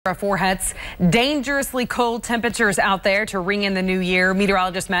Sara Forhetz, dangerously cold temperatures out there to ring in the new year.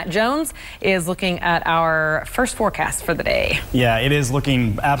 Meteorologist Matt Jones is looking at our first forecast for the day. Yeah, it is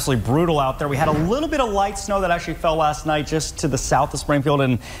looking absolutely brutal out there. We had a little bit of light snow that actually fell last night just to the south of Springfield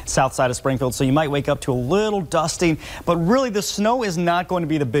and south side of Springfield, so you might wake up to a little dusting, but really the snow is not going to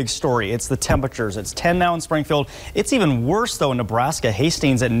be the big story. It's the temperatures. It's 10 now in Springfield. It's even worse though in Nebraska.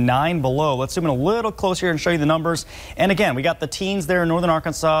 Hastings at 9 below. Let's zoom in a little closer here and show you the numbers. And again, we got the teens there in northern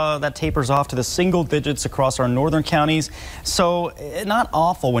Arkansas. That tapers off to the single digits across our northern counties. So not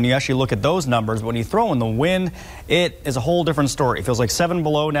awful when you actually look at those numbers, but when you throw in the wind, it is a whole different story. It feels like 7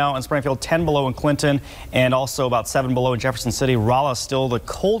 below now in Springfield, 10 below in Clinton, and also about 7 below in Jefferson City. Rolla still the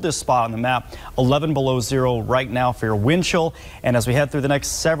coldest spot on the map, 11 below zero right now for your wind chill. And as we head through the next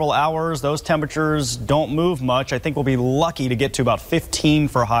several hours, those temperatures don't move much. I think we'll be lucky to get to about 15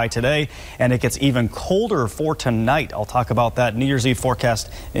 for a high today, and it gets even colder for tonight. I'll talk about that New Year's Eve forecast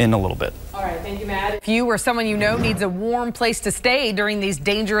in a little bit. All right, thank you, Matt. If you or someone you know needs a warm place to stay during these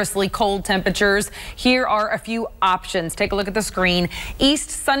dangerously cold temperatures, here are a few options. Take a look at the screen.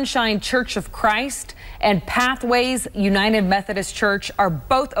 East Sunshine Church of Christ and Pathways United Methodist Church are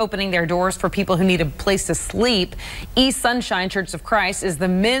both opening their doors for people who need a place to sleep. East Sunshine Church of Christ is the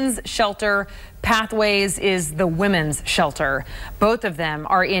men's shelter. Pathways is the women's shelter. Both of them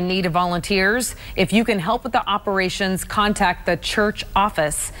are in need of volunteers. If you can help with the operations, contact the church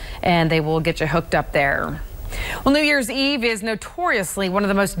office and they will get you hooked up there. Well, New Year's Eve is notoriously one of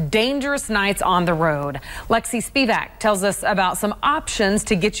the most dangerous nights on the road. Lexi Spivak tells us about some options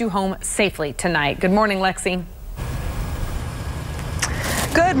to get you home safely tonight. Good morning, Lexi.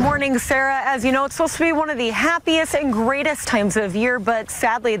 Good morning, Sarah. As you know, it's supposed to be one of the happiest and greatest times of year, but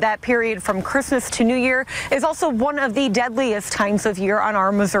sadly that period from Christmas to New Year is also one of the deadliest times of year on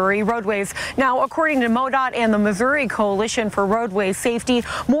our Missouri roadways. Now, according to MoDOT and the Missouri Coalition for Roadway Safety,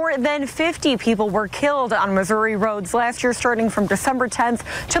 more than 50 people were killed on Missouri roads last year, starting from December 10th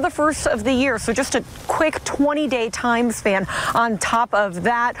to the 1st of the year. So just a quick 20-day time span. On top of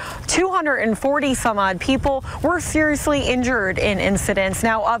that, 240 some odd people were seriously injured in incidents.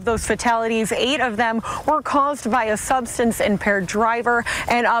 Now, of those fatalities, 8 of them were caused by a substance-impaired driver,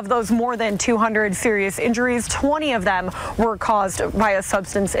 and of those more than 200 serious injuries, 20 of them were caused by a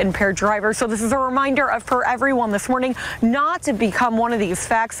substance-impaired driver. So this is a reminder for everyone this morning not to become one of these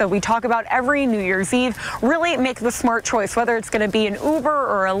facts that we talk about every New Year's Eve. Really make the smart choice, whether it's going to be an Uber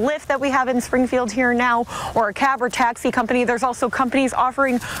or a Lyft that we have in Springfield here now, or a cab or taxi company. There's also companies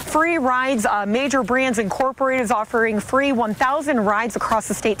offering free rides. Major Brands Incorporated is offering free 1,000 rides across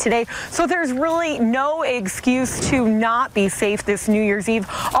the state today. So there's really no excuse to not be safe this New Year's Eve.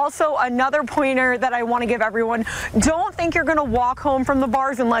 Also, another pointer that I want to give everyone, don't think you're going to walk home from the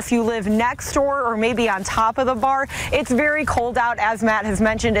bars unless you live next door or maybe on top of the bar. It's very cold out, as Matt has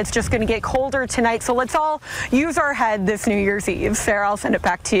mentioned. It's just going to get colder tonight. So let's all use our head this New Year's Eve. Sarah, I'll send it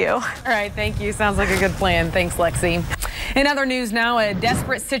back to you. All right, thank you. Sounds like a good plan. Thanks, Lexi. In other news now, a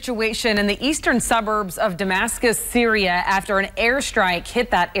desperate situation in the eastern suburbs of Damascus, Syria, after an airstrike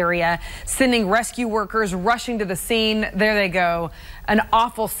hit that area, sending rescue workers rushing to the scene. There they go. An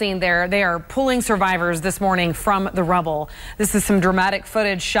awful scene there. They are pulling survivors this morning from the rubble. This is some dramatic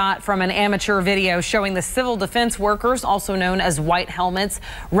footage shot from an amateur video showing the civil defense workers, also known as white helmets,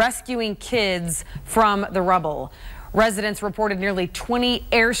 rescuing kids from the rubble. Residents reported nearly 20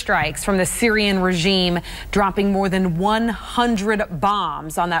 airstrikes from the Syrian regime, dropping more than 100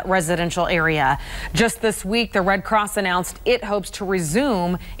 bombs on that residential area. Just this week, the Red Cross announced it hopes to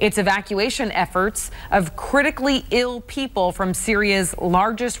resume its evacuation efforts of critically ill people from Syria's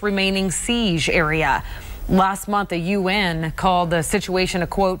largest remaining siege area. Last month, the UN called the situation a,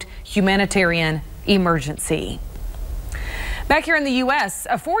 quote, humanitarian emergency. Back here in the U.S.,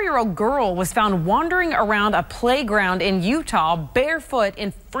 a 4-year-old girl was found wandering around a playground in Utah barefoot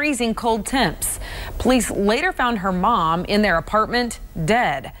in freezing cold temps. Police later found her mom in their apartment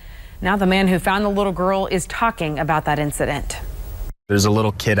dead. Now the man who found the little girl is talking about that incident. There's a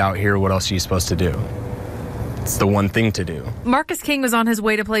little kid out here. What else are you supposed to do? It's the one thing to do. Marcus King was on his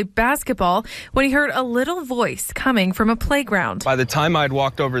way to play basketball when he heard a little voice coming from a playground. By the time I'd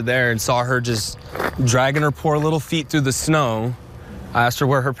walked over there and saw her just dragging her poor little feet through the snow, I asked her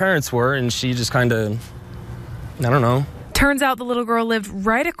where her parents were, and she just kind of, I don't know. Turns out the little girl lived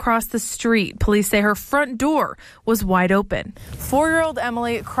right across the street. Police say her front door was wide open. 4-year-old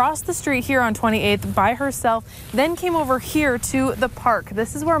Emily crossed the street here on 28th by herself, then came over here to the park.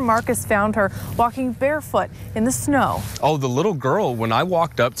 This is where Marcus found her walking barefoot in the snow. Oh, the little girl, when I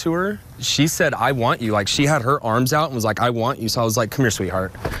walked up to her, she said, I want you. Like, she had her arms out and was like, I want you. So I was like, come here,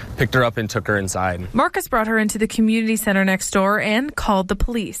 sweetheart. Picked her up and took her inside. Marcus brought her into the community center next door and called the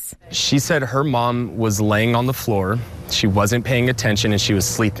police. She said her mom was laying on the floor. She wasn't paying attention and she was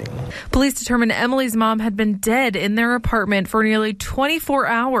sleeping. Police determined Emily's mom had been dead in their apartment for nearly 24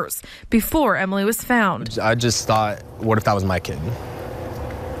 hours before Emily was found. I just thought, what if that was my kid?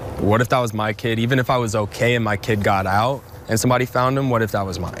 What if that was my kid? Even if I was okay and my kid got out and somebody found him, what if that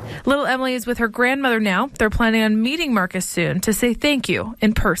was mine? Little Emily is with her grandmother now. They're planning on meeting Marcus soon to say thank you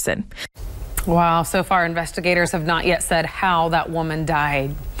in person. Wow, so far investigators have not yet said how that woman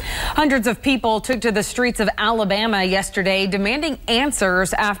died. Hundreds of people took to the streets of Alabama yesterday demanding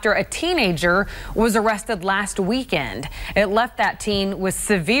answers after a teenager was arrested last weekend. It left that teen with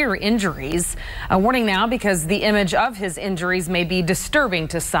severe injuries. A warning now because the image of his injuries may be disturbing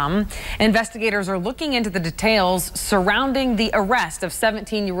to some. Investigators are looking into the details surrounding the arrest of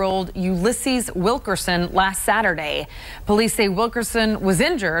 17-year-old Ulysses Wilkerson last Saturday. Police say Wilkerson was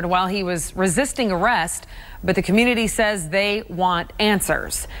injured while he was resisting arrest, but the community says they want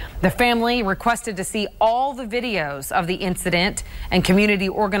answers. The family requested to see all the videos of the incident, and community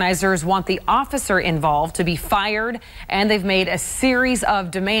organizers want the officer involved to be fired, and they've made a series of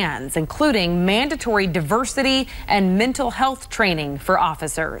demands, including mandatory diversity and mental health training for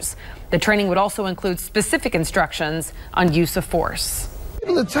officers. The training would also include specific instructions on use of force.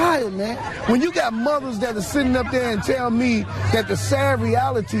 People are tired, man. When you got mothers that are sitting up there and tell me that the sad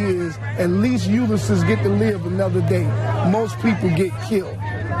reality is at least Ulysses get to live another day. Most people get killed.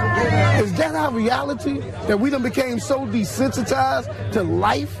 Is that our reality? That we done became so desensitized to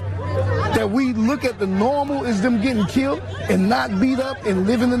life that we look at the normal as them getting killed and not beat up and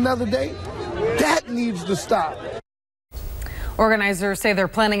living another day? That needs to stop. Organizers say they're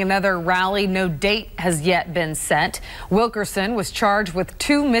planning another rally. No date has yet been set. Wilkerson was charged with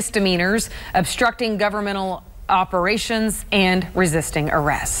 2 misdemeanors, obstructing governmental operations and resisting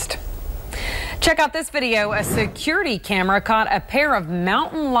arrest. Check out this video. A security camera caught a pair of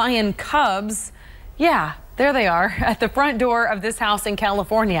mountain lion cubs. Yeah, there they are at the front door of this house in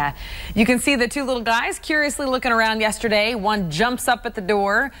California. You can see the 2 little guys curiously looking around yesterday. One jumps up at the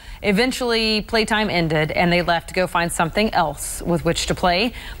door. Eventually, playtime ended and they left to go find something else with which to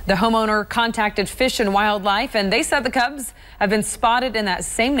play. The homeowner contacted Fish and Wildlife, and they said the cubs have been spotted in that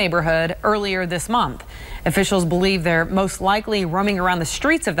same neighborhood earlier this month. Officials believe they're most likely roaming around the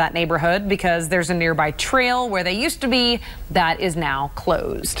streets of that neighborhood because there's a nearby trail where they used to be that is now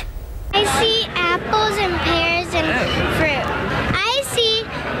closed. I see apples and pears and fruit. I see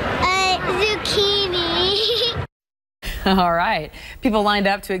a zucchini. All right. People lined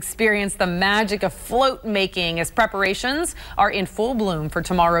up to experience the magic of float making as preparations are in full bloom for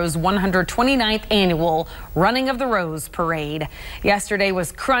tomorrow's 129th annual Running of the Rose Parade. Yesterday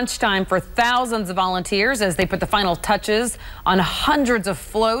was crunch time for thousands of volunteers as they put the final touches on hundreds of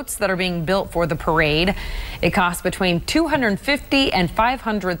floats that are being built for the parade. It costs between $250,000 and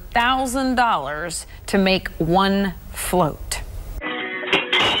 $500,000 to make one float.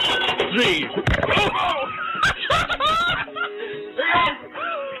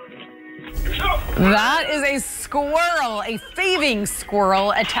 That is a squirrel, a thieving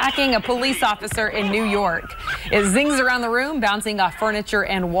squirrel attacking a police officer in New York. It zings around the room, bouncing off furniture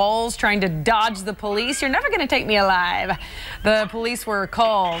and walls, trying to dodge the police. You're never going to take me alive. The police were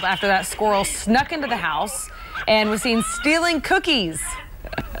called after that squirrel snuck into the house and was seen stealing cookies.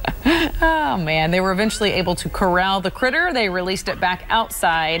 Oh, man. They were eventually able to corral the critter. They released it back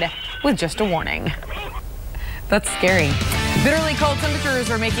outside with just a warning. That's scary. Bitterly cold temperatures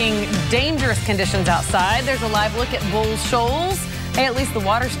are making dangerous conditions outside. There's a live look at Bull Shoals. Hey, at least the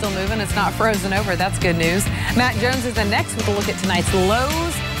water's still moving. It's not frozen over. That's good news. Matt Jones is in next with a look at tonight's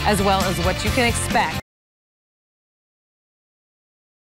lows as well as what you can expect